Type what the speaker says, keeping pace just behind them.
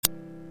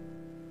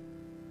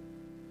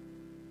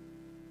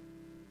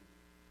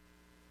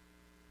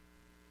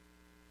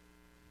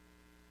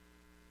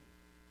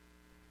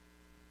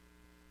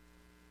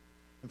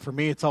For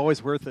me, it's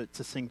always worth it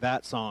to sing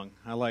that song.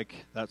 I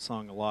like that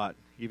song a lot,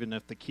 even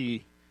if the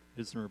key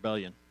is in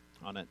rebellion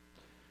on it.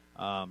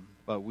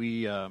 But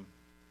we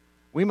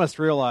must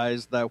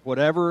realize that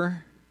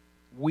whatever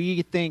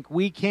we think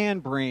we can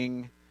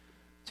bring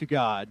to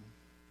God,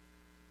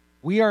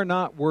 we are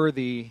not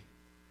worthy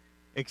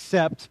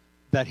except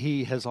that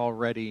He has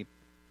already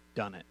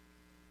done it.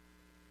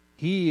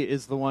 He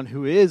is the one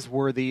who is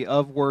worthy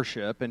of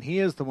worship, and He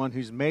is the one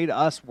who's made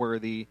us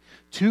worthy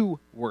to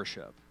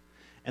worship.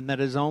 And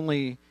that is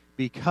only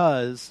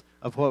because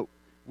of what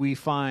we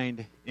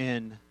find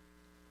in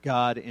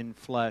God in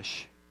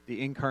flesh,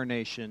 the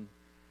incarnation,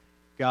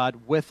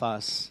 God with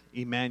us,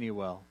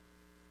 Emmanuel,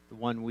 the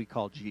one we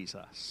call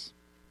Jesus.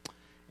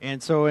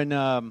 And so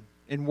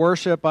in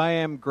worship, I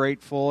am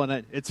grateful.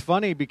 And it's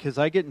funny because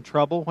I get in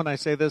trouble when I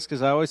say this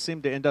because I always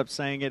seem to end up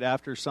saying it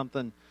after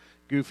something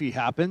goofy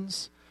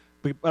happens.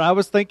 But I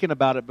was thinking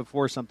about it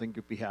before something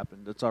goofy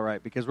happened. It's all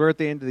right, because we're at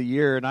the end of the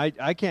year, and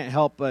I can't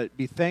help but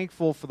be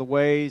thankful for the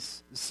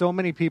ways so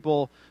many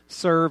people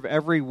serve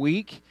every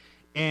week,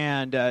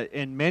 and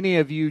many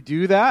of you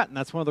do that, and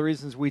that's one of the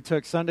reasons we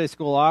took Sunday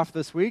school off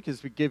this week,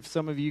 is to give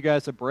some of you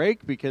guys a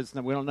break, because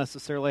we don't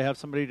necessarily have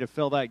somebody to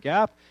fill that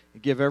gap,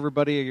 and give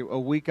everybody a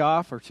week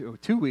off, or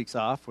 2 weeks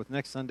off, with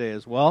next Sunday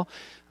as well.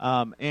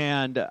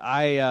 And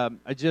I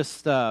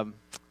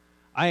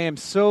am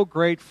so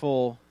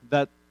grateful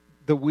that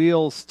the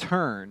wheels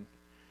turn,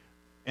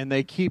 and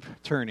they keep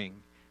turning,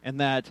 and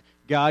that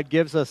God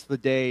gives us the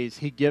days,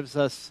 He gives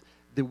us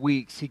the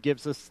weeks, He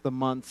gives us the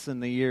months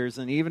and the years,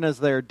 and even as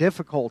they're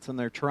difficult and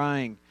they're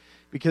trying,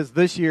 because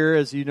this year,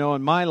 as you know,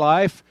 in my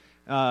life,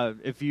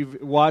 if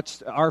you've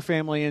watched our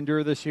family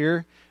endure this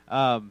year,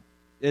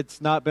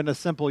 it's not been a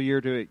simple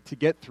year to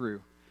get through,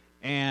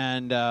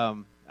 and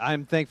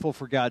I'm thankful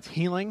for God's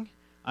healing.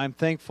 I'm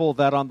thankful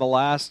that on the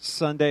last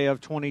Sunday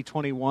of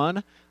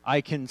 2021, I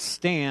can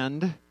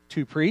stand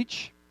to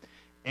preach,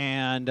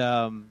 and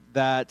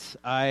that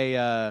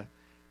I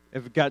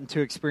have gotten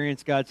to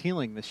experience God's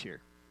healing this year.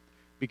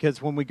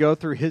 Because when we go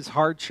through His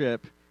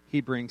hardship,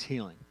 He brings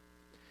healing.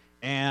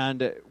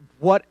 And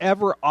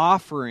whatever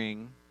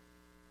offering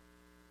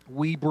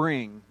we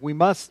bring, we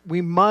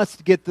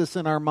must get this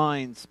in our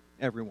minds,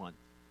 everyone.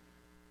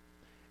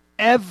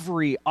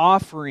 Every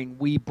offering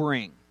we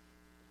bring,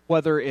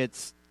 whether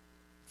it's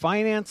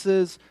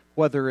finances,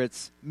 whether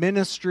it's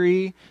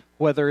ministry,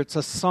 whether it's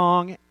a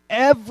song,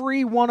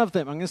 every one of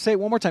them, I'm going to say it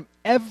one more time,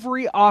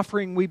 every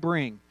offering we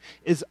bring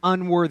is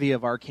unworthy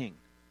of our King.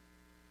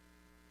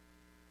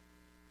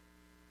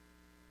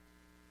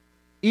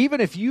 Even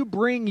if you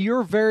bring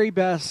your very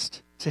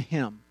best to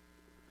Him,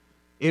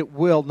 it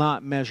will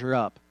not measure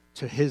up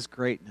to His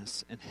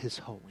greatness and His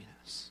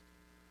holiness.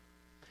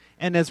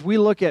 And as we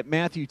look at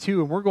Matthew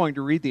 2, and we're going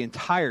to read the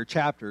entire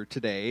chapter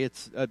today,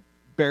 it's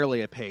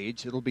barely a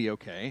page, it'll be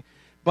okay.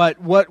 But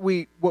what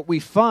we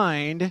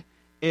find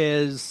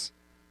is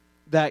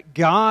that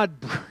God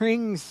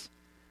brings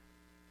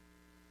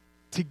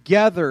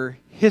together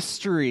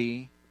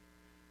history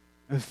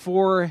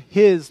for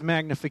His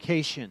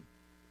magnification,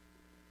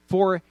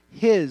 for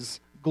His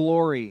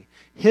glory.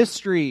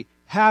 History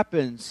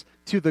happens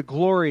to the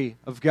glory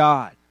of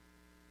God.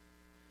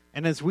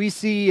 And as we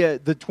see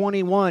the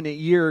 21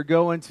 year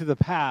go into the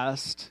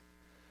past,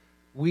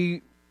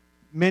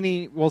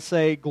 many will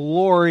say,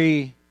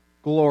 glory,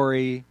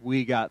 glory,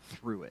 we got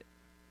through it.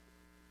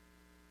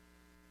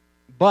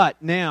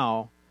 But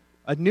now,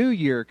 a new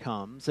year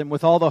comes, and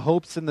with all the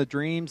hopes and the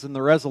dreams and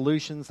the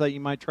resolutions that you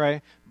might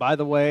try, by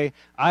the way,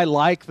 I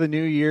like the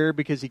new year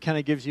because He kind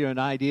of gives you an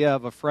idea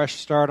of a fresh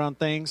start on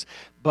things,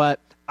 but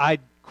I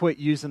quit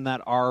using that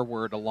R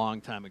word a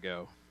long time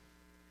ago.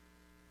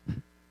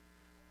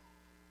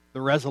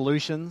 The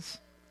resolutions.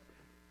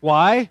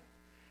 Why?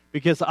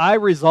 Because I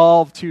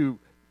resolved to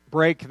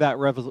break that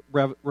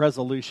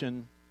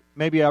resolution.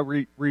 Maybe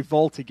I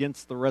revolt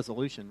against the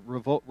resolution,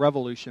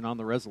 revolution on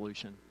the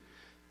resolution.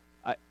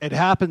 It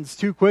happens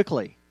too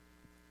quickly.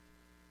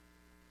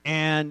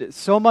 And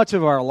so much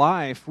of our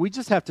life, we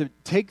just have to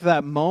take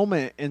that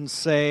moment and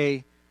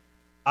say,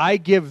 I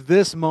give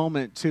this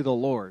moment to the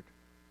Lord.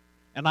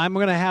 And I'm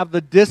going to have the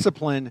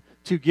discipline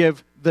to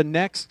give the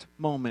next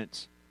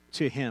moment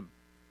to Him.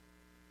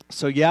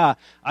 So yeah,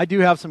 I do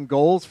have some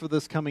goals for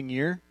this coming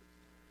year.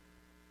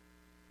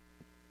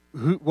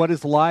 What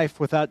is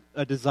life without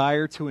a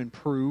desire to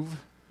improve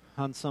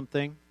on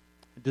something?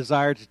 A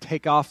desire to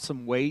take off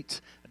some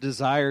weight, a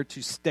desire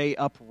to stay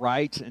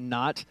upright and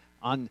not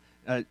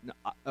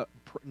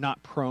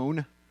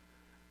prone,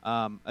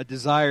 a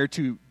desire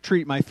to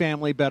treat my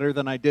family better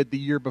than I did the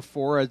year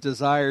before, a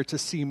desire to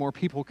see more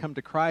people come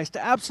to Christ.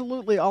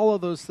 Absolutely all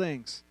of those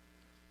things.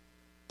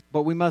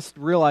 But we must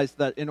realize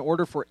that in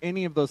order for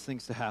any of those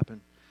things to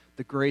happen,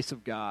 the grace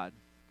of God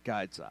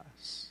guides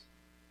us.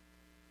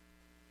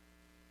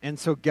 And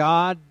so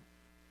God,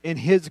 in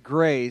His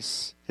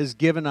grace, has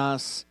given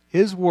us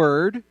His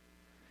Word,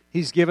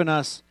 He's given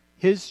us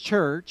His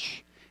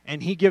church,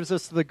 and He gives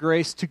us the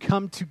grace to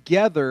come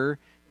together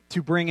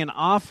to bring an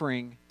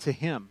offering to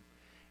Him.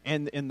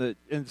 And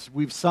as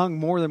we've sung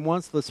more than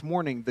once this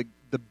morning,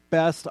 the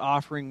best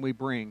offering we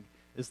bring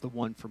is the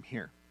one from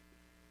here.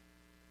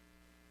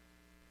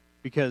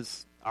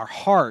 Because our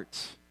heart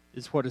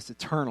is what is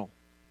eternal.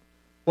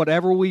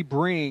 Whatever we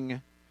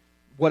bring,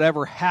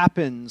 whatever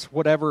happens,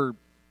 whatever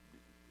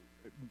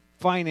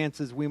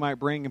finances we might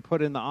bring and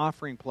put in the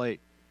offering plate,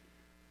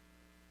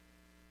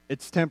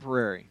 it's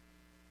temporary.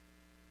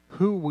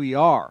 Who we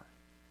are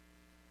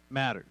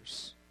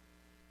matters.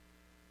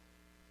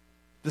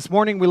 This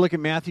morning we look at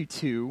Matthew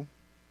 2,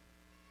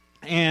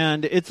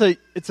 and it's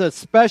a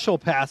special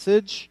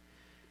passage.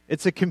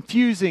 It's a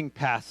confusing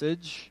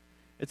passage.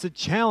 It's a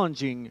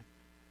challenging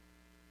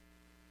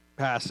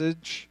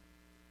passage.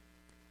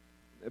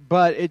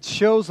 But it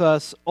shows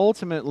us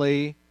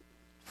ultimately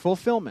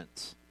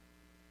fulfillment.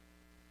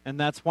 And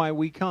that's why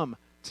we come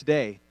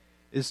today,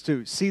 is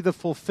to see the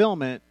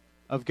fulfillment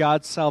of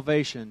God's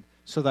salvation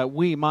so that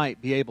we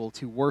might be able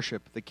to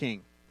worship the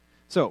King.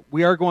 So,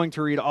 we are going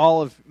to read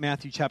all of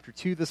Matthew chapter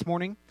 2 this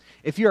morning.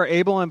 If you are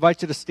able, I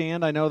invite you to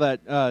stand. I know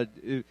that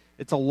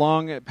it's a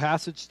long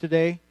passage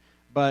today,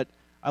 but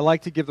I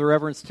like to give the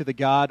reverence to the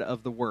God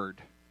of the Word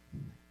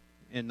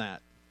in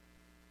that.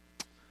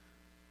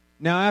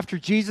 Now, after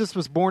Jesus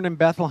was born in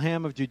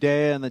Bethlehem of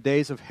Judea in the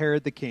days of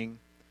Herod the king,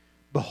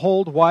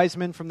 behold, wise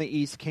men from the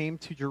east came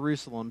to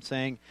Jerusalem,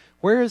 saying,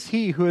 Where is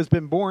he who has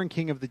been born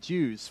King of the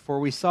Jews? For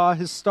we saw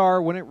his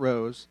star when it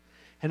rose,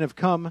 and have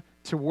come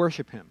to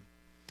worship him.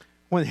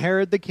 When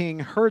Herod the king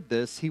heard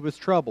this, he was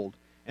troubled,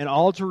 and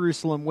all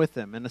Jerusalem with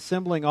him. And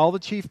assembling all the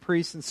chief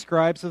priests and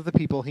scribes of the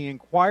people, he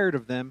inquired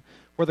of them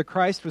where the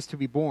Christ was to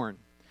be born.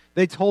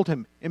 They told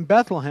him, In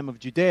Bethlehem of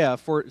Judea,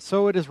 for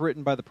so it is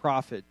written by the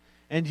prophet,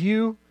 And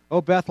you, O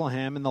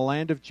Bethlehem, in the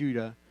land of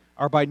Judah,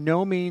 are by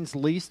no means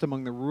least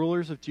among the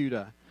rulers of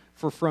Judah,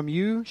 for from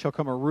you shall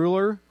come a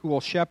ruler who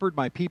will shepherd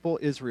my people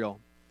Israel.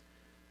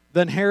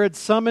 Then Herod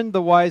summoned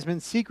the wise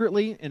men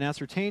secretly and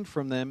ascertained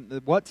from them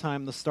at what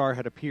time the star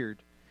had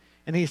appeared.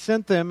 And he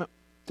sent them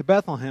to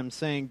Bethlehem,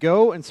 saying,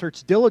 Go and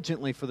search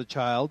diligently for the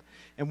child,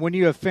 and when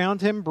you have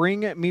found him, bring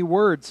me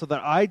word, so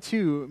that I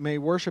too may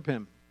worship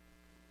him,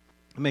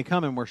 may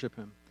come and worship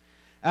him.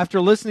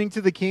 After listening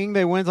to the king,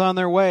 they went on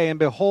their way, and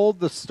behold,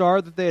 the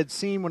star that they had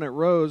seen when it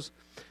rose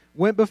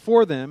went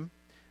before them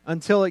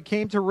until it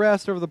came to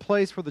rest over the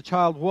place where the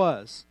child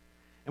was.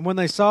 And when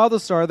they saw the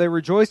star, they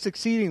rejoiced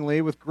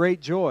exceedingly with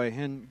great joy.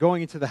 And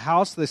going into the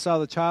house, they saw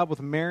the child with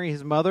Mary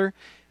his mother,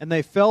 and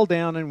they fell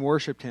down and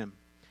worshipped him.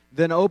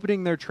 Then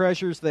opening their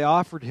treasures, they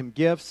offered him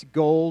gifts,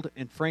 gold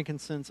and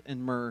frankincense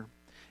and myrrh.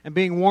 And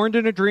being warned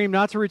in a dream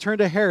not to return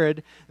to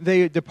Herod,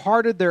 they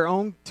departed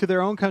to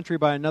their own country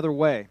by another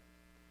way.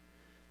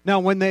 Now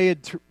when they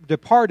had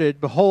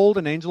departed, behold,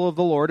 an angel of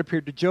the Lord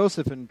appeared to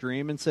Joseph in a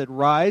dream and said,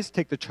 Rise,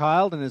 take the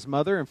child and his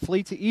mother, and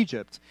flee to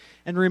Egypt,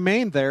 and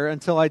remain there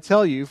until I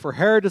tell you, for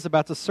Herod is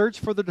about to search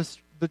for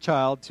the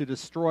child to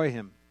destroy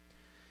him.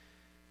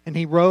 And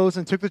he rose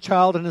and took the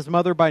child and his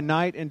mother by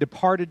night and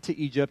departed to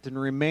Egypt, and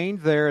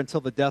remained there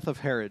until the death of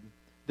Herod.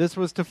 This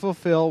was to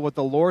fulfill what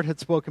the Lord had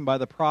spoken by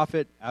the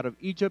prophet, Out of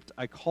Egypt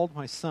I called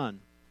my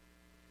son.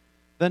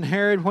 Then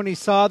Herod, when he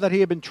saw that he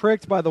had been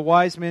tricked by the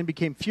wise men,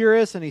 became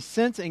furious, and he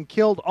sent and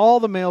killed all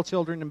the male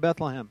children in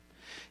Bethlehem,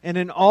 and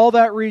in all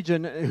that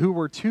region who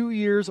were 2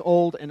 years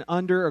old and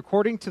under,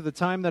 according to the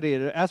time that he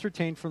had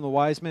ascertained from the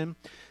wise men,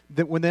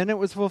 that when then it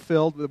was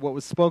fulfilled what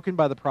was spoken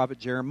by the prophet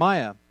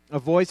Jeremiah. A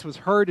voice was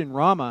heard in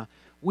Ramah,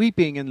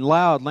 weeping and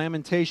loud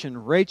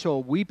lamentation,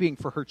 Rachel weeping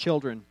for her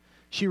children.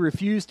 She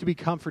refused to be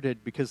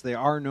comforted because they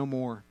are no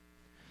more.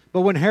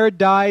 But when Herod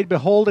died,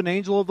 behold, an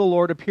angel of the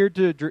Lord appeared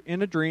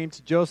in a dream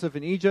to Joseph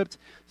in Egypt,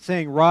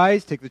 saying,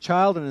 Rise, take the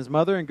child and his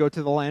mother, and go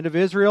to the land of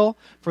Israel,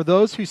 for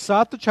those who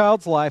sought the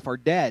child's life are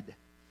dead.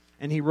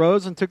 And he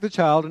rose and took the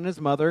child and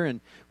his mother,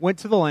 and went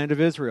to the land of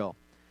Israel.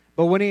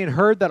 But when he had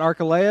heard that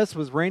Archelaus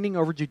was reigning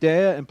over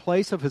Judea in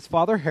place of his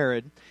father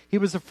Herod, he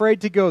was afraid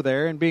to go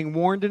there, and being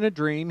warned in a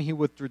dream, he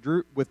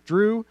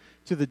withdrew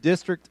to the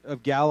district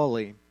of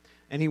Galilee.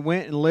 And he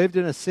went and lived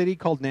in a city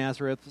called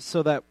Nazareth,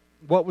 so that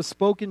what was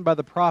spoken by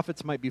the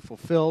prophets might be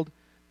fulfilled,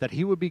 that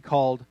he would be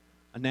called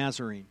a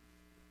Nazarene.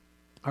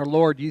 Our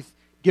Lord, you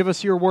give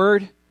us your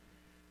word.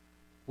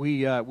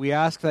 We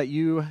ask that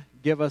you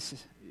give us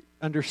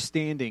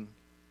understanding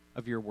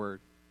of your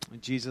word.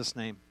 In Jesus'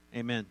 name,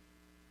 amen.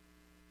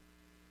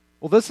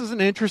 Well, this is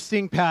an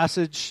interesting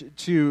passage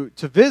to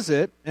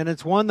visit, and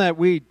it's one that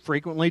we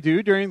frequently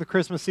do during the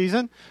Christmas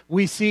season.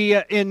 We see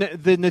in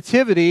the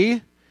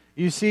Nativity,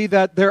 you see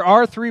that there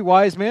are 3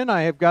 wise men.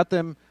 I have got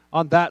them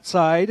on that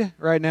side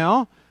right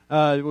now.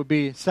 It would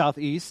be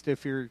southeast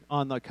if you're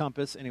on the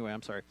compass. Anyway,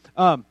 I'm sorry.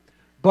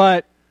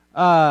 But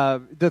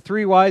the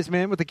 3 wise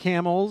men with the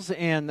camels,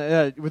 and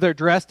they're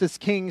dressed as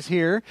kings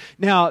here.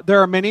 Now,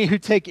 there are many who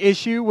take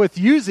issue with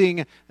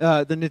using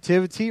the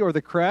nativity or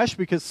the creche,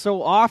 because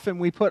so often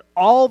we put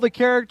all the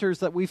characters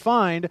that we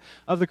find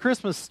of the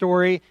Christmas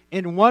story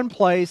in one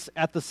place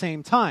at the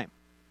same time.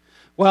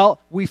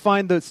 Well, we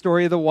find the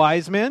story of the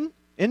wise men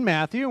in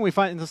Matthew, and we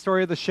find the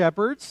story of the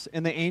shepherds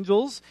and the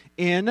angels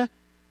in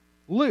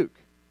Luke.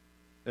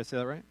 Did I say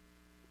that right?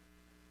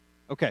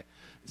 Okay.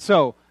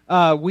 So,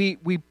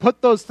 we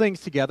put those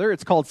things together.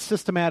 It's called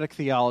systematic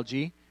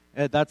theology.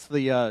 That's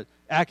the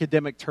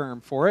academic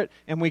term for it.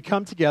 And we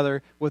come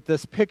together with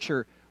this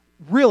picture,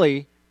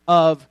 really,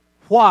 of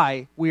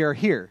why we are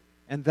here,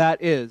 and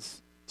that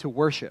is to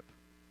worship.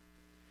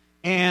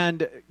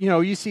 And,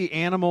 you see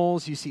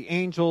animals, you see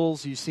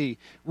angels, you see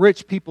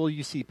rich people,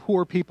 you see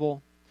poor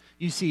people,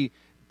 you see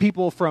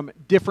people from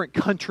different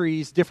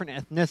countries, different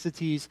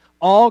ethnicities,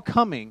 all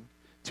coming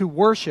to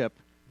worship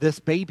this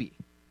baby,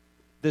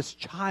 this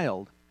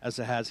child, as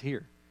it has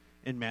here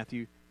in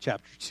Matthew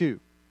chapter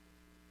 2.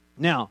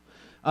 Now,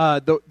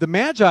 the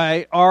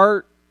Magi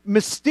are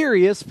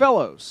mysterious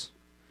fellows.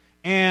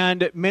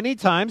 And many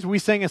times we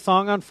sang a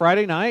song on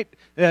Friday night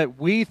that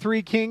We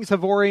Three Kings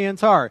of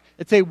Orient Are.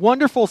 It's a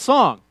wonderful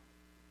song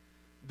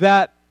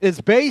that is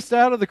based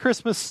out of the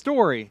Christmas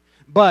story,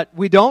 but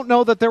we don't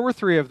know that there were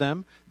three of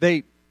them.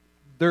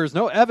 There's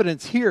no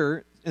evidence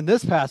here in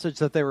this passage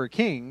that they were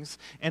kings,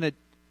 and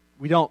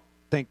we don't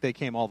think they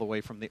came all the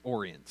way from the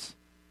Orients.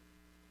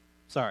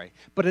 Sorry.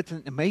 But it's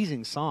an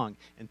amazing song,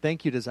 and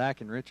thank you to Zach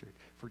and Richard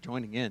for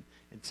joining in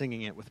and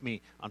singing it with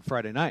me on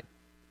Friday night.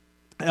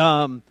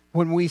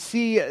 When we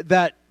see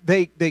that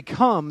they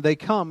come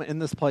in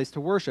this place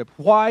to worship.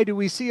 Why do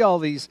we see all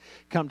these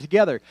come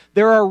together?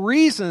 There are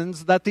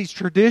reasons that these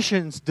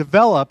traditions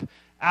develop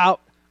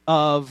out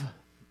of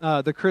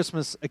the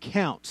Christmas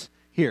account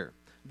here.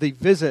 The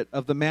visit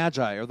of the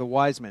Magi, or the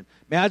wise men.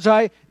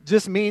 Magi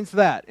just means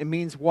that. It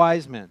means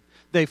wise men.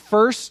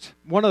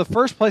 One of the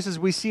first places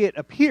we see it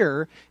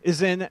appear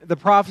is in the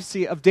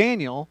prophecy of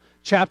Daniel,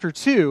 chapter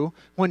 2,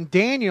 when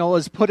Daniel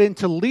is put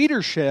into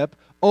leadership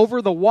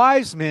over the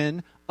wise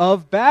men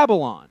of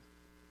Babylon.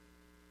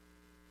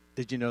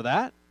 Did you know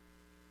that?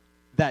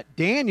 That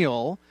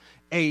Daniel,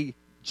 a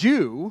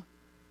Jew,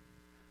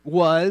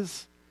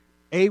 was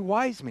a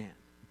wise man,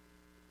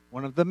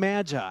 one of the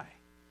Magi.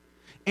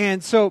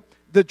 And so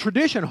the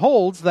tradition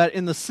holds that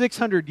in the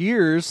 600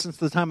 years since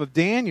the time of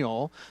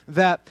Daniel,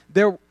 that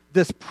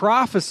this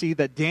prophecy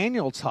that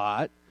Daniel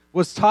taught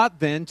was taught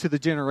then to the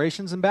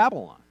generations in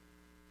Babylon.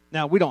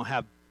 Now, we don't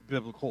have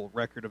biblical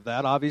record of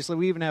that. Obviously,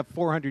 we even have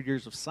 400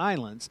 years of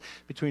silence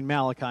between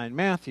Malachi and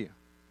Matthew.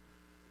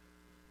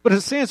 But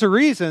it stands to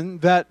reason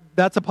that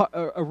that's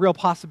a real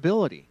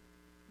possibility.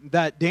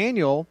 That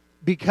Daniel,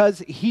 because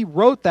he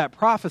wrote that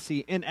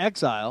prophecy in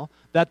exile,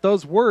 that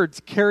those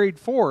words carried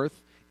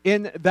forth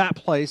in that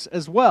place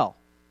as well.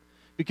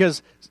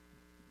 Because,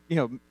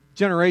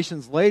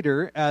 generations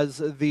later, as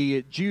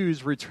the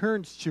Jews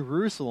returned to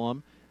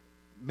Jerusalem,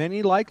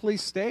 many likely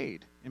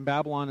stayed in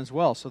Babylon as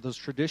well. So those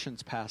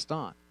traditions passed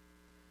on.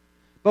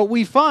 But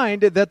we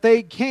find that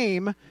they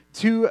came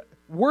to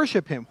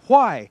worship him.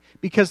 Why?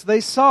 Because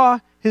they saw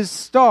his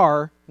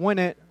star when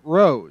it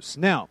rose.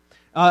 Now,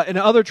 in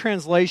other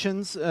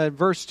translations,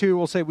 verse 2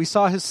 will say, we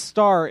saw his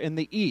star in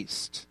the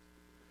east.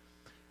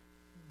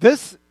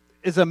 This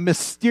is a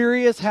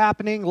mysterious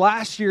happening.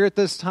 Last year at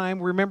this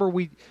time, remember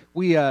we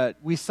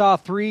saw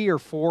 3 or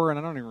 4, and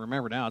I don't even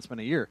remember now, it's been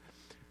a year,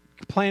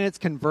 planets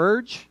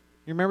converge.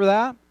 You remember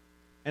that?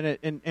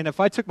 And if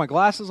I took my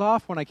glasses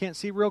off when I can't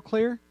see real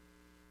clear,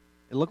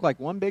 it looked like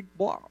one big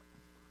block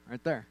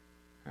right there.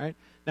 Right?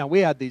 Now,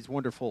 we had these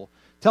wonderful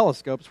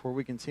telescopes where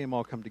we can see them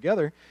all come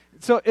together.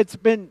 So it's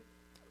been,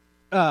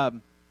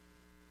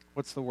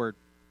 what's the word?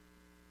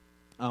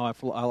 Oh,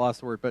 I lost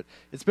the word. But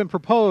it's been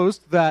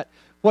proposed that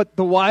what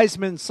the wise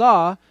men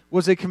saw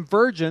was a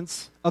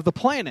convergence of the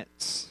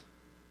planets.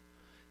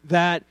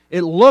 That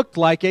it looked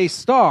like a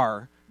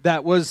star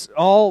that was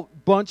all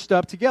bunched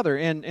up together.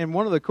 And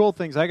one of the cool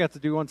things I got to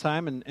do one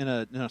time in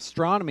an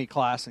astronomy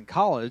class in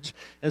college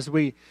is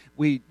we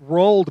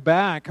rolled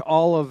back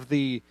all of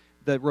the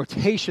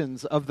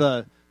rotations of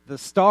the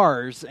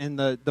stars and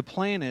the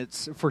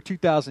planets for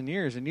 2,000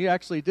 years, and you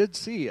actually did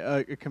see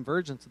a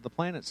convergence of the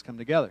planets come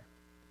together.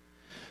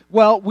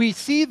 Well, we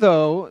see,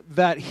 though,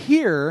 that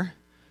here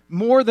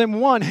more than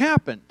one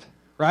happened,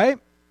 right?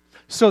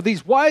 So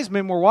these wise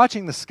men were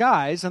watching the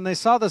skies, and they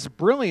saw this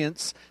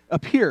brilliance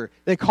appear.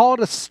 They call it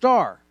a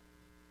star.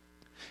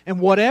 And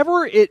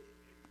whatever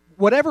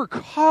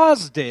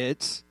caused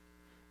it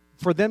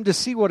for them to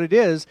see what it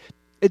is,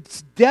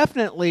 it's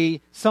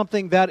definitely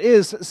something that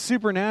is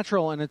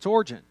supernatural in its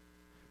origin,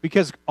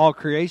 because all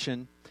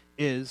creation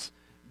is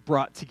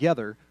brought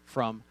together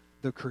from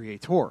the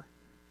Creator,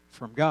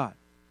 from God.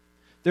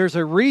 There's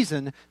a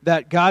reason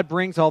that God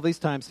brings all these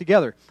times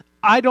together.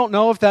 I don't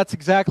know if that's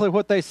exactly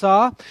what they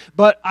saw,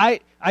 but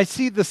I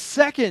see the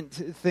second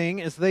thing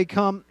as they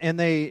come and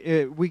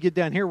we get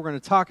down here, we're going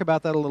to talk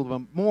about that a little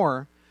bit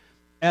more,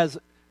 as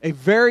a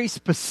very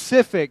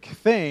specific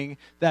thing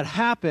that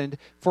happened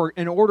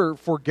in order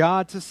for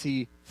God to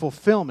see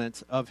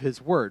fulfillment of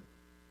his word.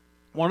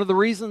 One of the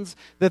reasons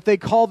that they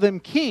call them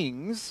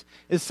kings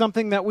is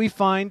something that we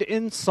find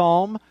in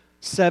Psalm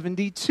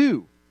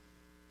 72.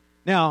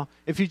 Now,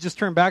 if you just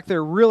turn back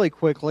there really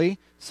quickly,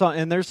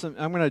 I'm going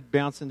to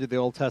bounce into the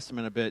Old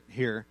Testament a bit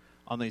here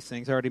on these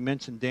things. I already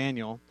mentioned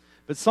Daniel.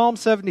 But Psalm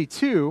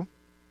 72,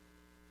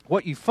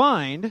 what you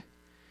find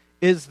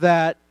is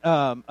that,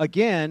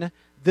 again,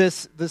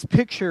 this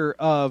picture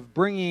of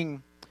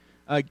bringing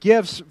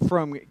gifts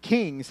from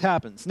kings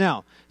happens.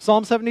 Now,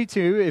 Psalm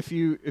 72, if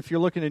you're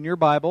looking in your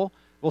Bible,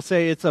 will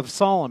say it's of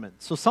Solomon.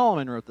 So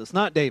Solomon wrote this,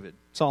 not David.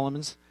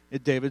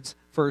 David's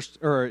first,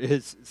 or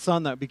his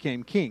son that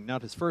became king,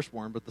 not his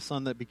firstborn, but the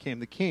son that became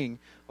the king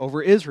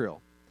over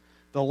Israel,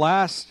 the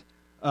last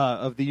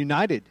of the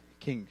united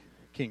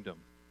kingdom.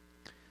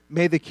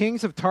 May the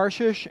kings of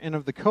Tarshish and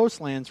of the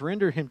coastlands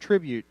render him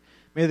tribute.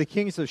 May the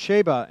kings of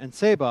Sheba and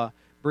Seba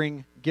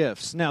bring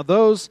gifts. Now,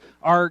 those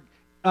are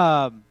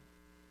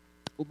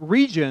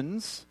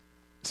regions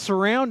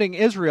surrounding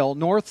Israel,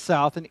 north,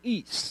 south, and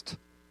east.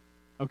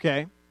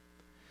 Okay?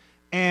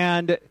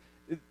 And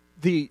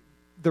the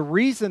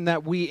reason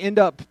that we end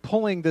up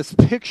pulling this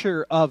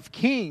picture of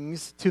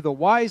kings to the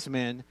wise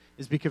men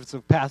is because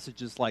of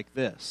passages like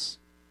this.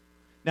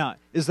 Now,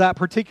 is that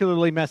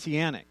particularly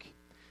messianic?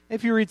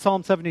 If you read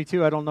Psalm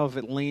 72, I don't know if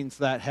it leans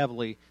that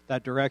heavily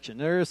that direction.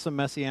 There is some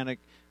messianic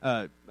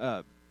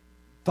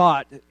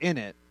thought in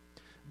it.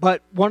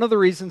 But one of the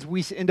reasons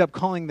we end up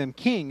calling them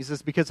kings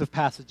is because of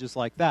passages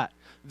like that.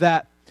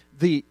 That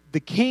the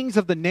kings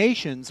of the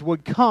nations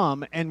would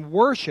come and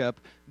worship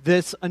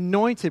this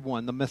anointed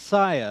one, the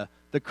Messiah,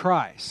 the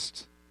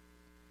Christ.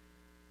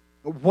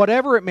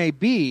 Whatever it may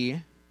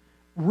be,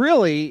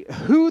 really,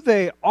 who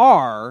they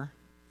are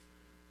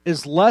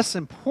is less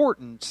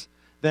important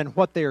than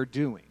what they are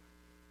doing.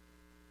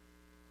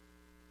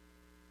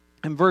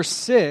 In verse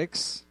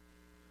 6,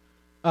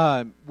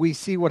 we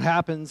see what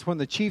happens when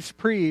the chief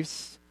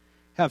priests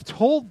have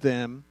told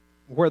them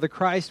where the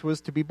Christ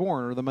was to be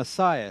born, or the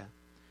Messiah.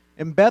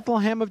 In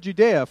Bethlehem of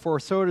Judea, for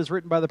so it is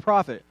written by the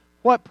prophet.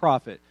 What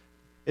prophet?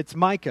 It's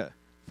Micah.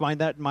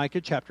 Find that in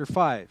Micah chapter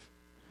 5.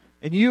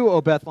 And you,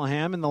 O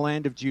Bethlehem, in the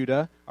land of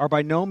Judah, are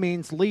by no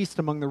means least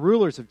among the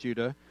rulers of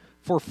Judah,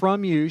 for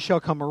from you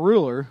shall come a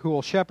ruler who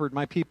will shepherd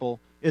my people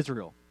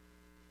Israel.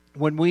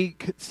 When we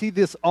see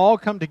this all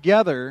come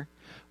together,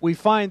 we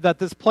find that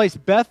this place,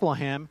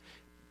 Bethlehem,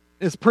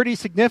 is pretty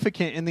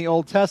significant in the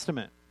Old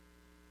Testament.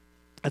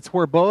 It's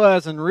where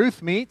Boaz and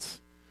Ruth meet,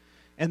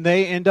 and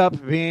they end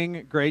up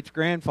being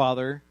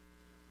great-grandfather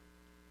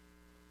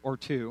or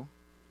two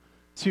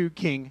to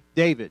King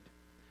David.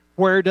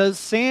 Where does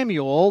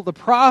Samuel, the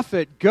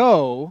prophet,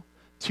 go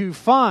to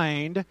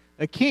find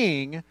a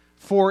king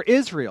for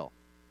Israel?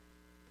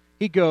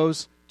 He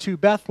goes to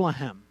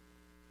Bethlehem.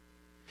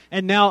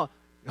 And now,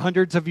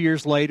 hundreds of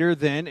years later,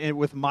 then, and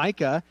with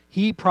Micah,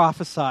 he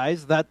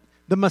prophesies that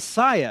the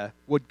Messiah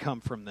would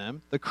come from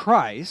them, the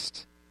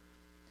Christ.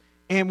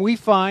 And we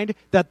find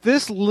that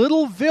this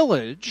little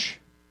village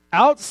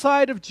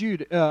outside of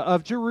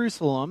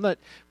Jerusalem that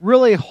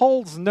really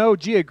holds no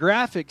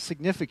geographic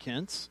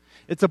significance,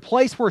 it's a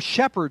place where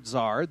shepherds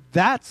are.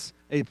 That's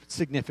a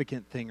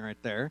significant thing right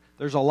there.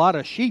 There's a lot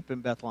of sheep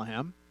in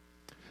Bethlehem.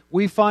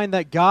 We find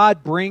that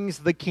God brings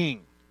the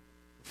king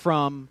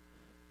from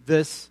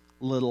this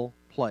little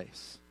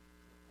place.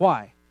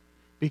 Why?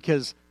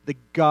 Because the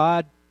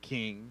God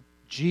King,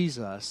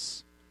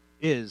 Jesus,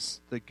 is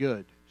the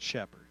good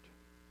shepherd.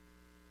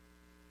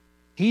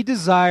 He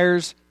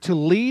desires to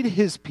lead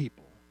his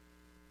people.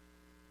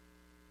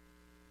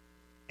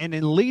 And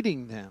in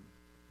leading them,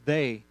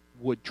 they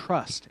would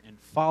trust and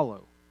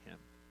follow him.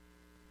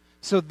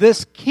 So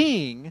this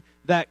king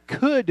that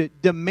could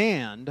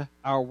demand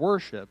our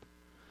worship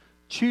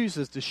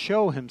chooses to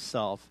show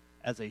himself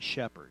as a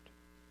shepherd,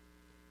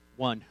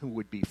 one who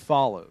would be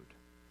followed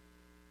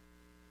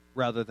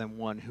rather than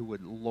one who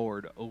would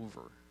lord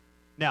over.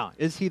 Now,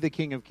 is he the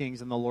King of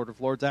Kings and the Lord of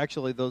Lords?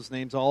 Actually, those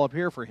names all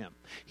appear for him.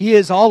 He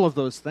is all of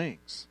those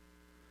things.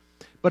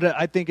 But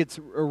I think it's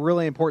a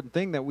really important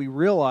thing that we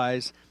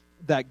realize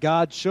that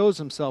God shows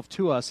himself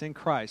to us in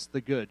Christ,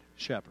 the Good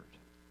Shepherd.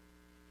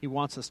 He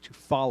wants us to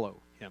follow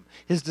him.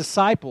 His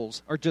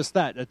disciples are just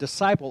that. A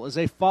disciple is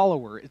a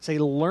follower. It's a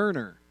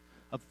learner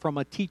from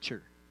a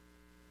teacher.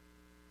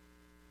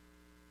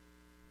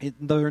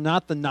 They're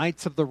not the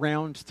knights of the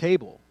round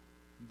table.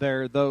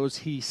 They're those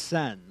he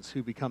sends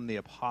who become the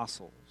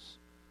apostles.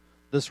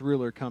 This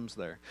ruler comes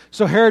there.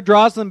 So Herod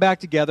draws them back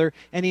together,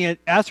 and he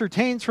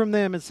ascertains from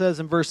them, it says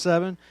in verse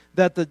 7,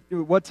 that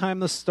what time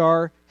the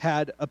star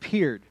had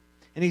appeared.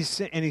 And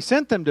he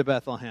sent them to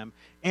Bethlehem,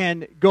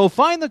 and go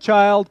find the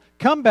child,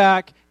 come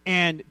back,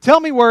 and tell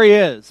me where he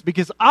is,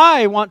 because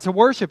I want to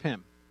worship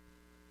him.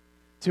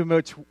 To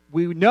which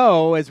we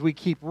know, as we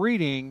keep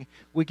reading,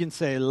 we can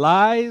say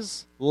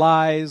lies,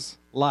 lies,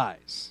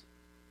 lies.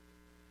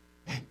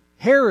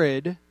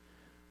 Herod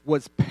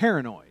was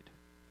paranoid.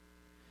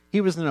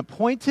 He was an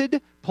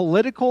appointed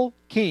political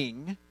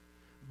king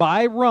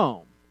by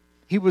Rome.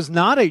 He was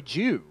not a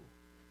Jew.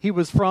 He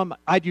was from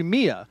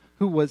Idumea,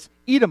 who was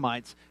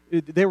Edomites.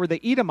 They were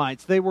the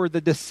Edomites. They were the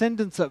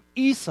descendants of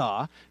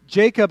Esau.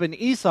 Jacob and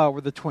Esau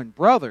were the twin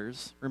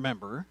brothers,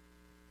 remember.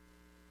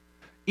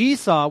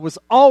 Esau was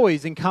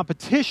always in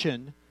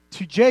competition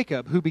to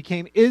Jacob, who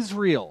became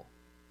Israel.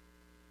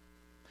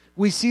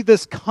 We see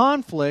this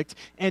conflict,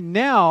 and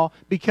now,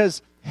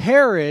 because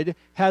Herod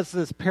has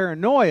this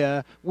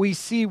paranoia, we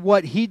see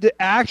what he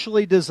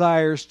actually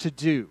desires to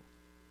do.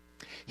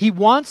 He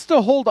wants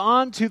to hold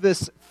on to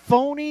this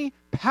phony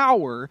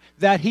power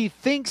that he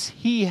thinks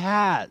he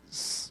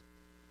has.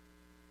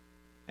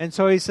 And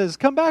so he says,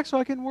 come back so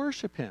I can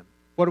worship him.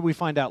 What do we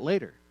find out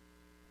later?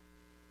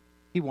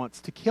 He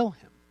wants to kill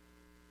him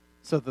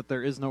so that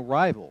there is no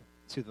rival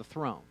to the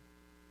throne.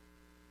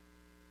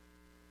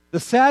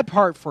 The sad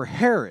part for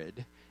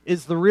Herod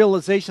is the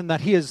realization that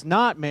he has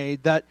not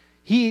made that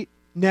he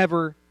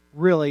never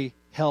really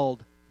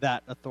held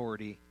that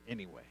authority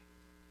anyway.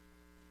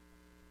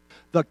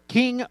 The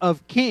King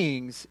of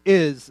Kings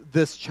is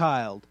this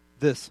child,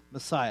 this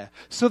Messiah.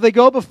 So they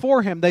go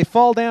before him, they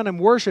fall down and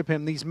worship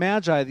him, these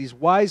magi, these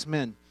wise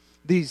men,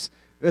 these,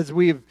 as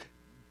we've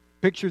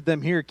pictured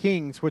them here,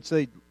 kings, which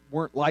they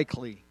weren't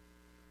likely.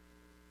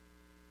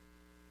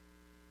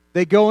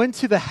 They go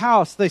into the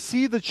house, they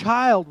see the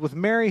child with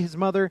Mary, his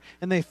mother,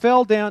 and they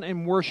fell down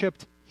and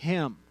worshiped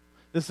him.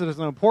 This is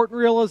an important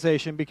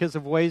realization because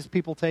of ways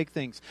people take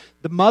things.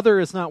 The mother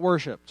is not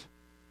worshipped.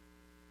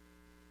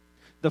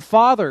 The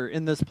father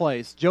in this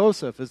place,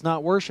 Joseph, is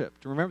not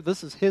worshipped. Remember,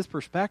 this is his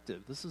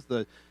perspective. This is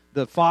the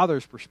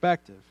father's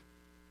perspective.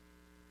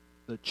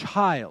 The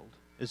child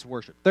is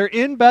worshipped. They're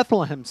in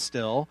Bethlehem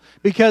still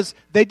because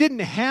they didn't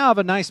have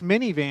a nice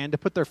minivan to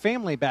put their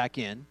family back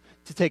in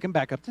to take them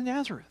back up to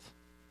Nazareth.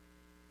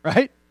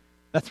 Right?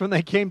 That's when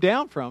they came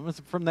down from.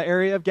 It's from the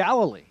area of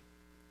Galilee.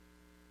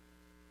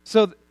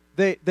 So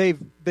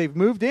they've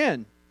moved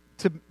in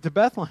to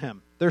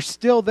Bethlehem. They're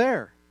still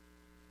there.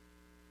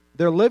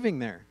 They're living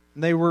there.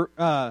 And they were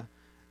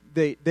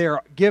they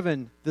are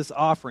given this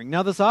offering.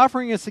 Now, this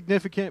offering is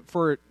significant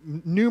for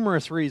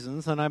numerous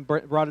reasons, and I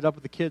brought it up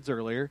with the kids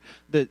earlier.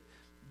 That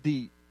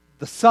the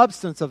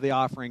substance of the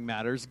offering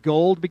matters.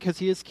 Gold because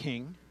he is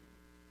king.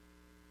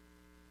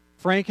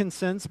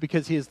 Frankincense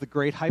because he is the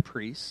great high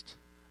priest.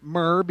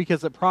 Myrrh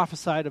because it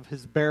prophesied of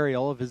his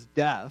burial, of his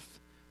death,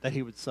 that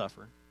he would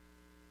suffer.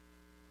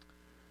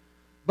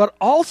 But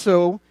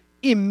also,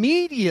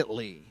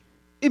 immediately,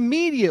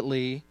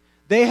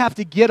 they have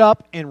to get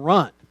up and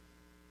run.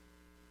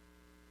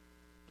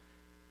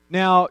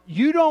 Now,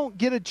 you don't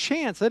get a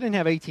chance. They didn't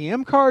have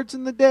ATM cards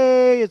in the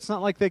day. It's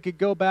not like they could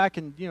go back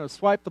and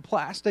swipe the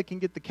plastic and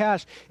get the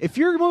cash. If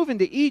you're moving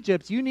to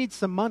Egypt, you need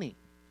some money.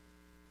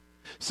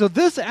 So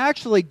this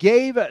actually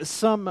gave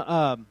some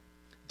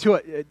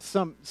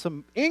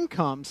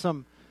income,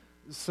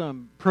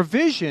 some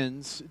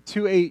provisions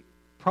to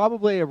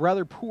probably a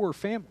rather poor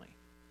family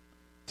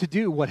to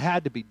do what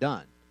had to be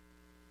done.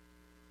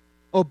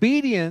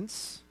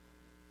 Obedience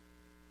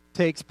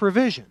takes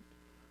provision.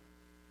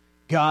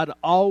 God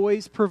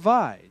always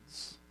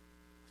provides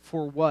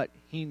for what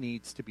he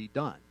needs to be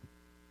done.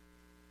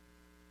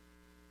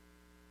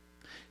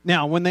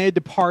 Now, when they had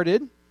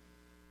departed,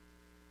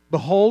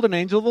 behold, an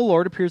angel of the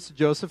Lord appears to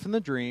Joseph in the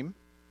dream.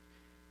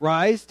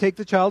 Rise, take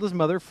the child his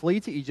mother,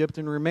 flee to Egypt,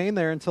 and remain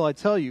there until I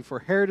tell you, for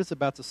Herod is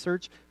about to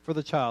search for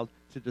the child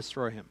to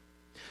destroy him.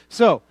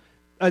 So,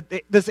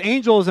 this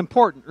angel is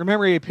important.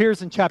 Remember, he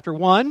appears in chapter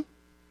 1.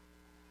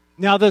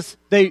 Now,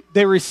 they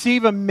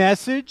receive a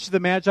message, the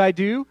Magi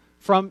do,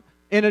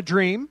 in a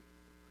dream.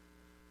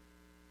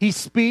 He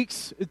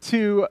speaks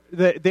to,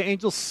 the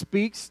angel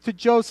speaks to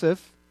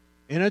Joseph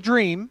in a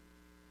dream.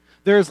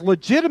 There's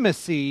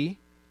legitimacy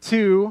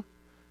to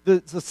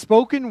the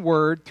spoken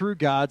word through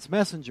God's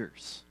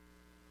messengers.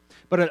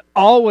 But it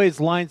always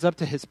lines up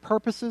to his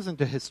purposes and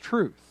to his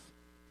truth.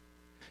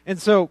 And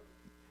so,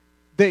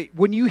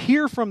 when you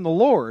hear from the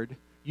Lord,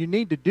 you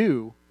need to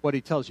do what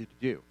he tells you to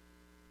do.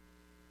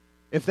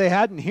 If they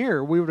hadn't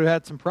here, we would have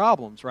had some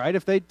problems, right?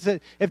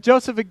 If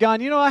Joseph had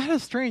gone, I had a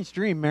strange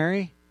dream,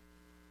 Mary.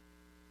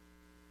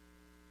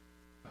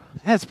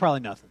 That's probably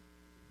nothing.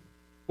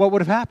 What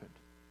would have happened?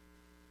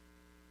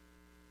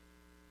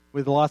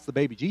 We'd have lost the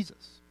baby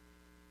Jesus.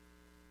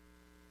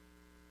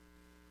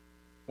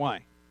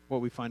 Why?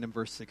 What we find in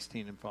verse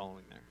 16 and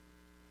following there.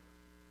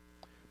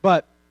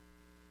 But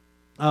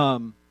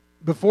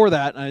before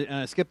that, and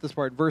I skipped this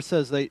part, verse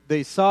says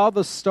they saw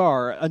the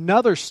star,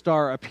 another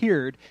star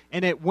appeared,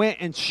 and it went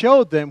and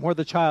showed them where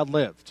the child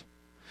lived.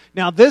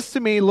 Now, this to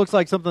me looks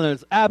like something that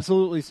is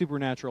absolutely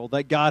supernatural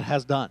that God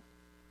has done.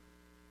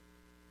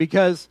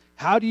 Because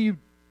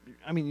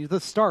the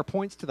star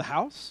points to the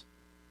house.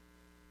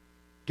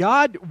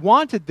 God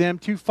wanted them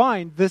to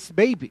find this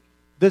baby,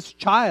 this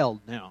child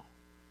now,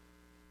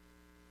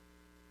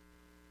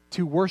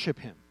 to worship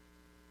him.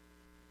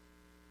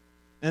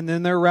 And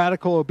then their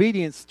radical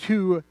obedience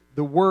to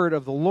the word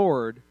of the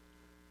Lord,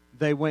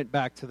 they went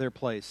back to their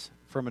place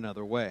from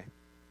another way.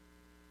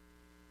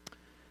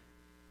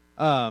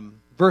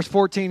 Verse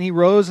 14, he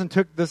rose and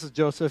took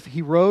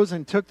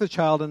the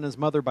child and his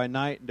mother by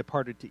night and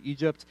departed to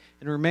Egypt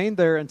and remained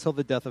there until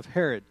the death of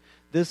Herod.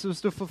 This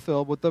was to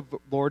fulfill what the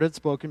Lord had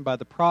spoken by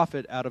the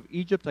prophet, out of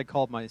Egypt I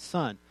called my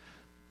son.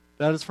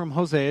 That is from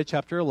Hosea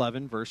chapter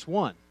 11, verse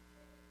 1.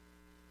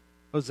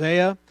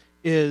 Hosea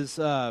is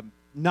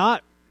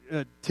not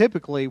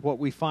typically what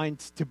we find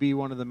to be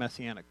one of the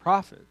messianic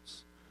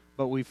prophets,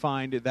 but we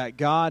find that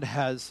God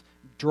has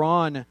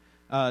drawn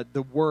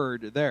the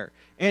word there.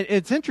 And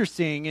it's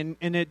interesting,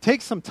 and it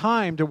takes some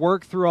time to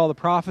work through all the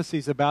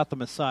prophecies about the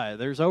Messiah.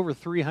 There's over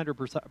 300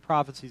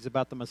 prophecies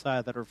about the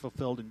Messiah that are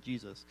fulfilled in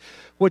Jesus,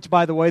 which,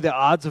 by the way, the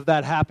odds of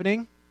that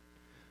happening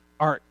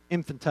are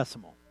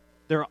infinitesimal.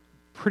 They're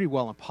pretty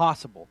well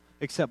impossible,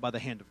 except by the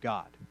hand of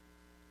God,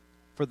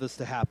 for this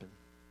to happen.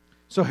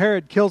 So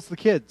Herod kills the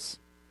kids.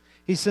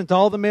 He sent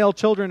all the male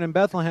children in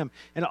Bethlehem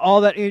and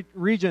all that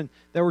region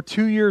that were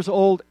 2 years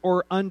old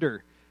or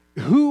under.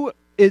 Who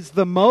is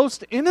the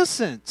most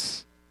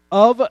innocent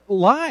of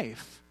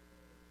life?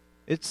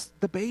 It's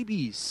the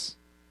babies.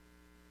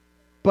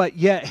 But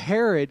yet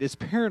Herod is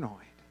paranoid.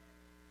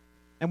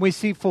 And we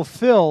see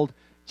fulfilled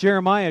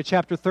Jeremiah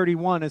chapter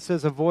 31. It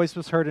says, a voice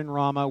was heard in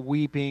Ramah,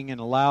 weeping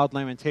and a loud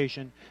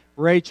lamentation.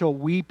 Rachel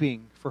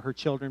weeping for her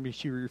children because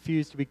she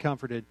refused to be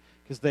comforted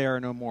because they are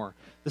no more.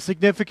 The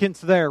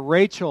significance there,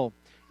 Rachel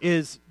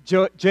is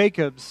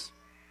Jacob's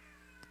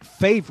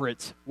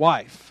favorite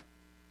wife.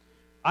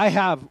 I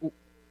have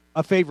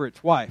a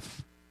favorite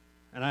wife,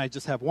 and I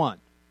just have one,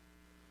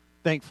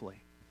 thankfully.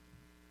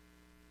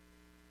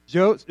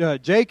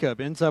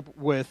 Jacob ends up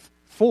with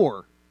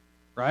 4,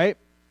 right?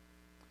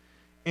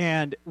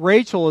 And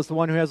Rachel is the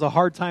one who has a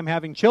hard time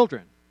having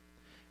children.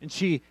 And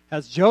she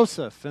has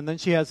Joseph, and then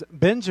she has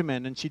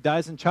Benjamin, and she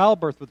dies in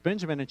childbirth with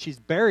Benjamin, and she's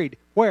buried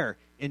where?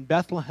 In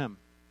Bethlehem,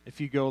 if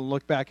you go and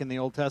look back in the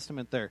Old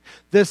Testament there.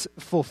 This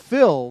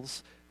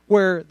fulfills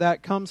where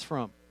that comes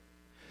from.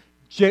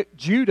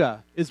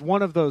 Judah is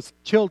one of those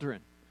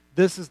children.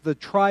 This is the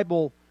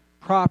tribal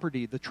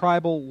property, the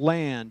tribal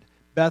land,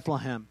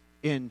 Bethlehem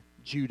in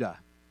Judah.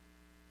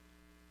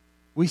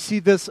 We see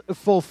this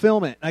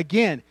fulfillment.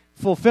 Again,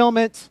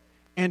 fulfillment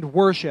and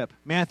worship.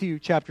 Matthew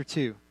chapter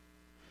 2.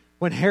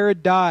 When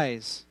Herod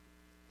dies,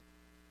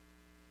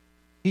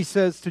 he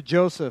says to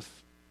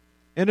Joseph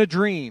in a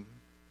dream,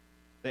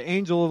 the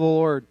angel of the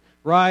Lord,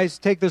 rise,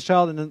 take this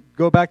child, and then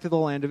go back to the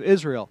land of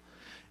Israel.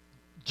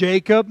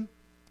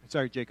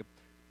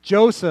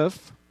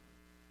 Joseph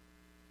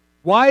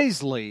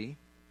wisely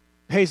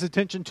pays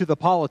attention to the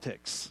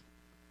politics,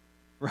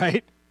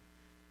 right?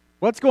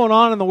 What's going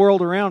on in the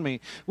world around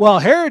me? Well,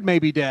 Herod may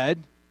be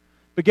dead,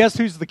 but guess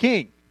who's the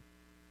king?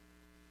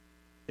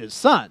 His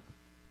son.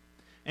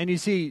 And you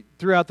see,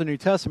 throughout the New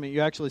Testament,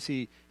 you actually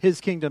see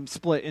his kingdom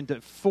split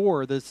into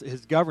 4,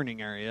 his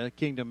governing area.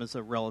 Kingdom is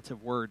a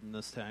relative word in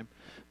this time.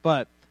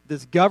 But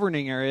this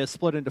governing area is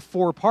split into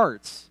 4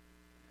 parts.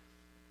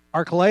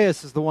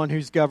 Archelaus is the one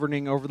who's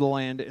governing over the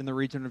land in the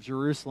region of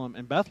Jerusalem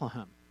and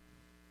Bethlehem.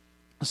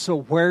 So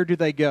where do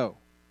they go?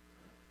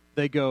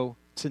 They go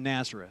to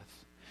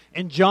Nazareth.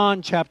 In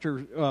John chapter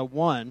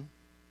 1,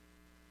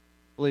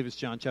 I believe it's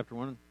John chapter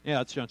 1. Yeah,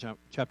 it's John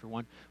chapter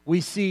 1.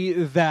 We see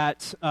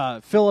that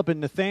Philip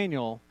and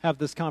Nathanael have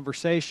this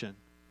conversation.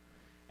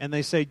 And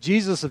they say,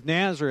 Jesus of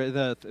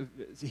Nazareth.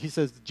 He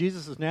says,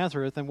 Jesus of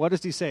Nazareth. And what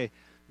does he say?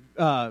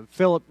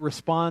 Philip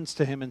responds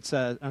to him and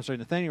says,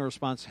 Nathanael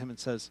responds to him and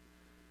says,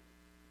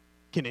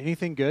 can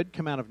anything good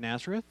come out of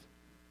Nazareth?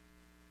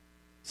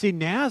 See,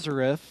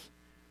 Nazareth,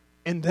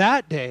 in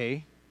that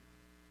day,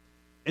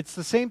 it's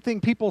the same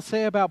thing people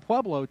say about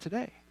Pueblo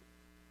today.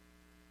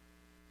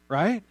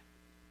 Right?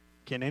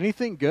 Can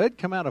anything good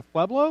come out of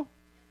Pueblo?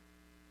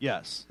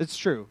 Yes, it's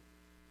true.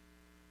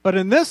 But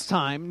in this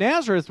time,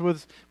 Nazareth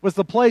was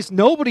the place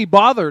nobody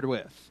bothered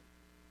with.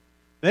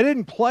 They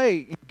didn't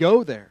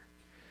go there.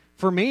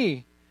 For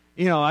me,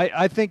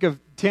 I think of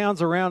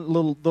towns around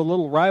the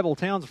little rival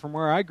towns from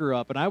where I grew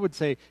up, and I would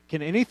say,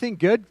 can anything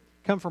good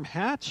come from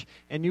Hatch?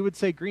 And you would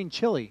say Green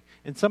Chili.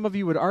 And some of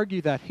you would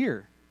argue that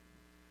here,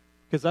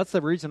 because that's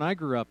the region I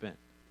grew up in.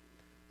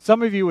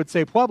 Some of you would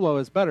say Pueblo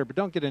is better, but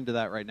don't get into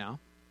that right now.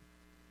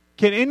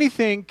 Can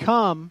anything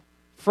come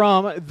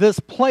from this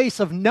place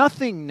of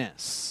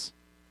nothingness?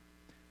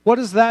 What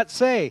does that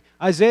say?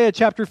 Isaiah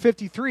chapter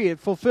 53, it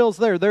fulfills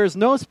there. There is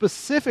no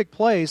specific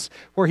place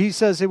where he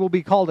says it will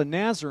be called a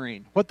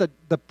Nazarene. What the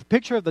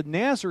picture of the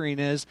Nazarene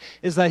is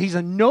that he's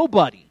a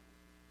nobody.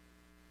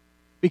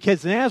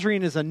 Because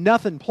Nazarene is a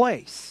nothing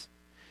place.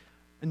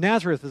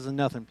 Nazareth is a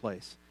nothing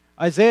place.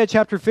 Isaiah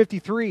chapter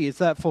 53 is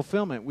that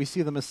fulfillment. We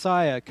see the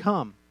Messiah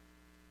come.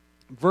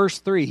 Verse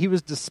 3, he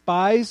was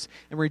despised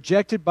and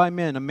rejected by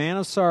men, a man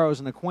of sorrows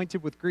and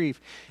acquainted with grief.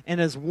 And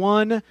as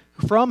one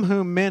from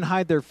whom men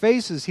hide their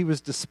faces, he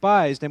was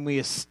despised, and we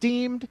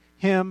esteemed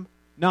him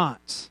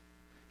not.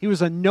 He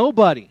was a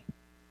nobody.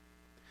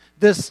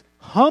 This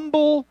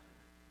humble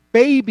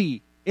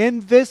baby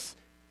in this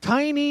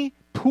tiny,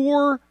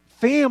 poor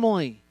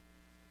family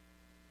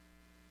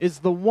is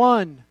the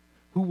one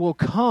who will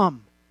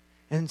come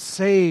and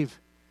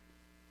save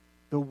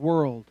the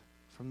world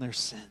from their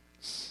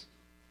sins.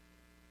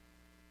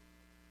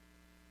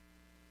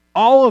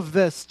 All of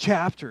this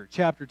chapter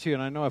 2,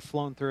 and I know I've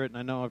flown through it, and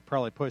I know I've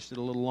probably pushed it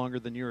a little longer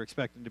than you were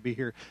expecting to be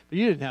here, but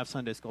you didn't have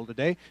Sunday school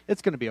today.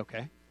 It's going to be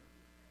okay.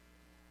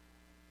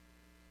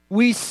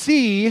 We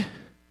see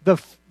the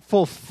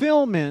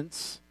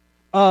fulfillments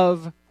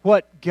of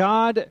what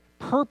God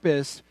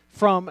purposed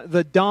from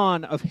the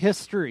dawn of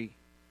history.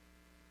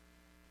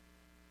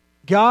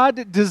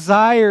 God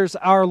desires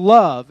our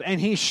love,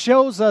 and He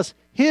shows us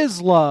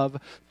His love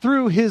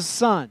through His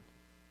Son.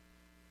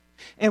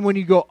 And when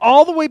you go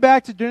all the way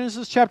back to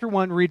Genesis chapter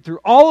 1, read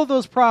through all of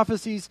those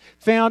prophecies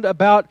found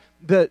about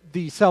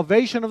the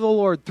salvation of the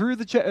Lord through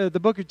the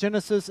book of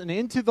Genesis and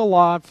into the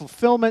law,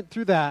 fulfillment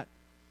through that,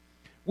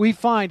 we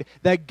find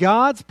that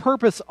God's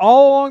purpose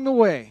all along the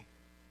way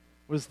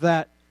was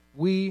that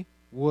we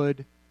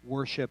would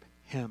worship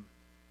Him.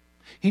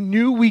 He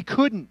knew we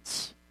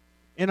couldn't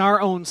in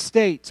our own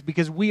state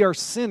because we are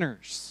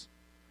sinners.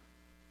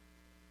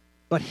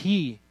 But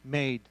He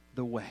made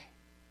the way.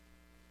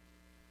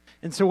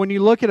 And so when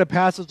you look at a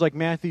passage like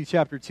Matthew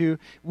chapter 2,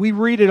 we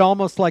read it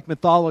almost like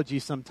mythology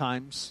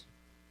sometimes.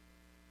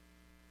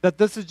 That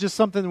this is just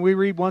something we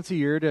read once a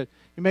year to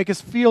make us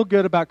feel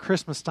good about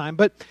Christmas time.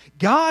 But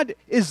God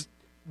is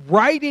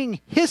writing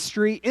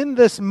history in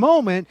this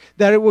moment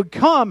that it would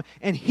come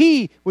and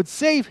He would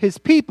save His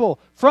people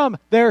from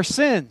their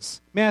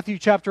sins. Matthew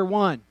chapter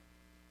 1.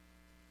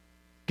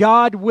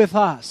 God with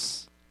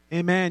us,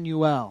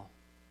 Emmanuel.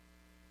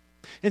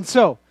 And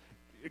so,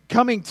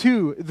 coming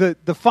to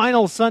the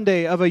final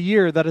Sunday of a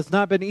year that has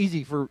not been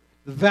easy for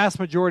the vast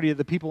majority of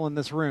the people in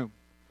this room.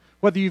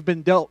 Whether you've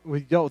been dealt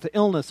with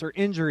illness or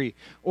injury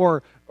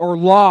or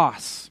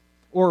loss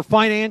or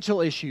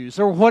financial issues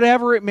or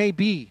whatever it may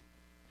be.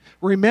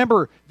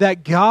 Remember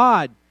that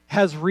God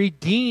has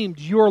redeemed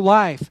your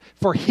life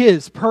for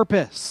His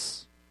purpose.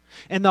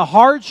 And the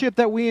hardship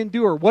that we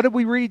endure, what did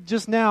we read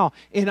just now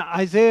in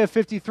Isaiah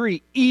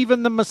 53?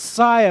 Even the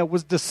Messiah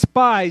was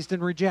despised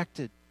and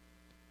rejected.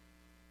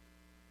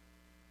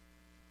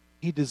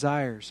 He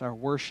desires our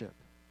worship.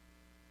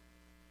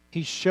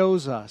 He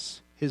shows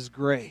us His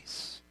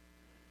grace.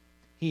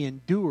 He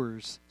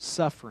endures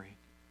suffering.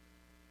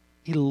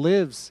 He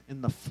lives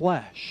in the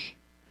flesh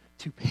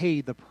to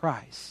pay the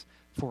price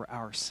for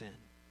our sin.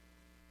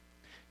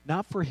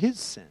 Not for His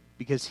sin,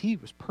 because He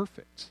was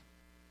perfect.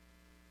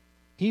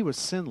 He was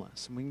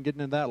sinless, and we can get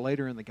into that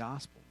later in the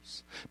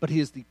Gospels. But He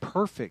is the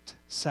perfect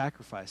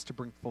sacrifice to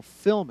bring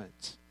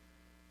fulfillment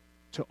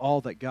to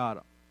all that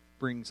God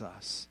brings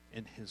us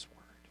in His Word.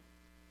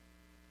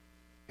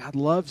 God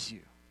loves you.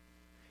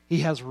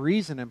 He has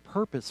reason and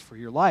purpose for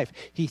your life.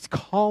 He's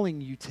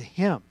calling you to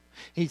Him.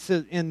 He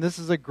says, and this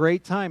is a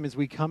great time as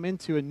we come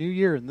into a new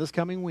year in this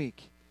coming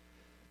week,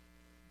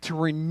 to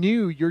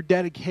renew your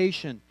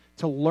dedication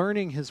to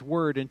learning His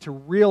Word and to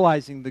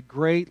realizing the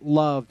great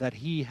love that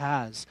He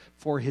has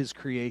for His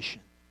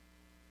creation.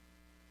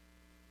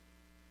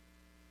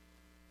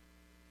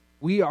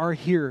 We are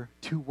here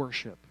to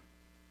worship.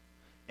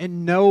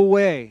 In no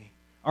way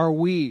are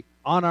we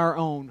on our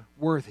own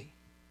worthy.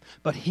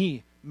 But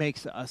He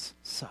makes us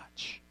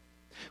such.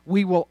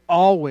 We will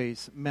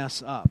always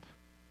mess up.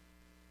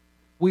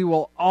 We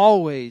will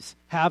always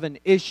have an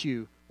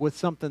issue with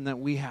something that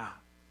we have.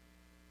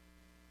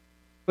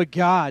 But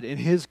God, in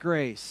His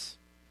grace,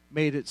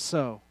 made it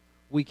so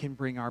we can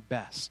bring our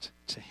best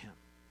to Him.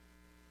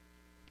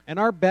 And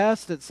our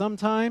best at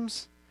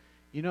sometimes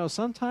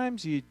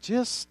you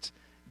just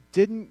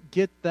didn't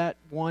get that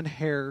one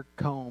hair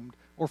combed.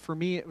 Or for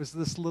me, it was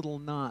this little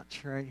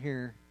notch right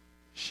here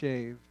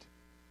shaved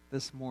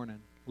this morning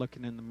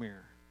looking in the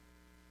mirror.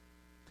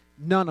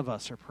 None of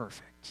us are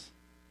perfect,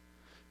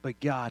 but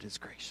God is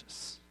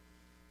gracious.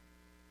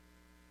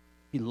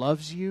 He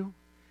loves you,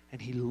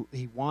 and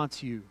He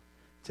wants you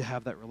to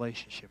have that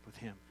relationship with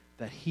Him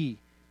that He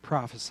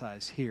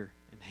prophesies here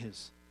in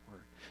His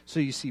Word.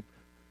 So you see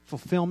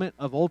fulfillment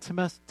of Old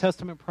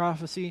Testament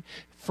prophecy,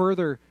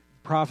 further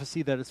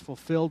prophecy that is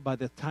fulfilled by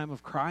the time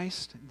of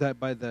Christ, that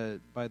by the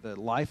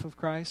life of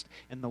Christ,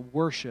 and the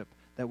worship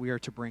that we are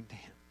to bring to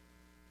Him.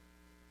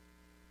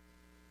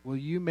 Will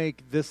you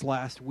make this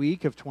last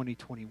week of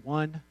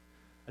 2021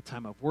 a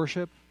time of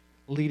worship,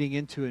 leading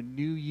into a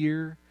new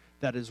year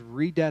that is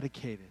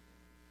rededicated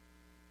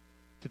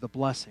to the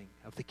blessing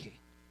of the King?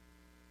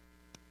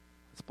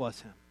 Let's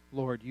bless Him.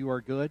 Lord, You are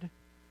good.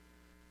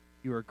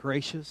 You are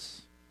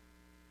gracious.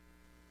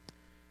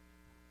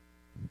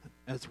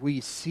 As we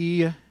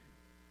see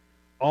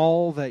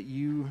all that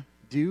You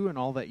do and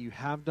all that You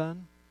have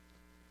done,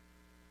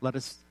 let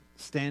us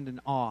stand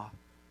in awe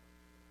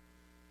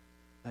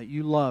that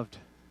You loved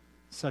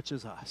such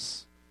as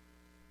us.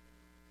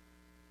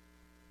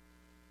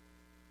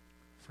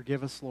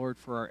 Forgive us, Lord,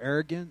 for our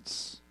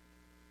arrogance.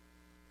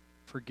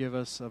 Forgive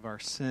us of our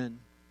sin.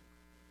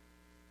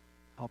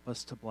 Help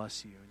us to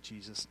bless You in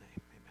Jesus'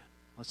 name. Amen.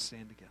 Let's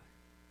stand together.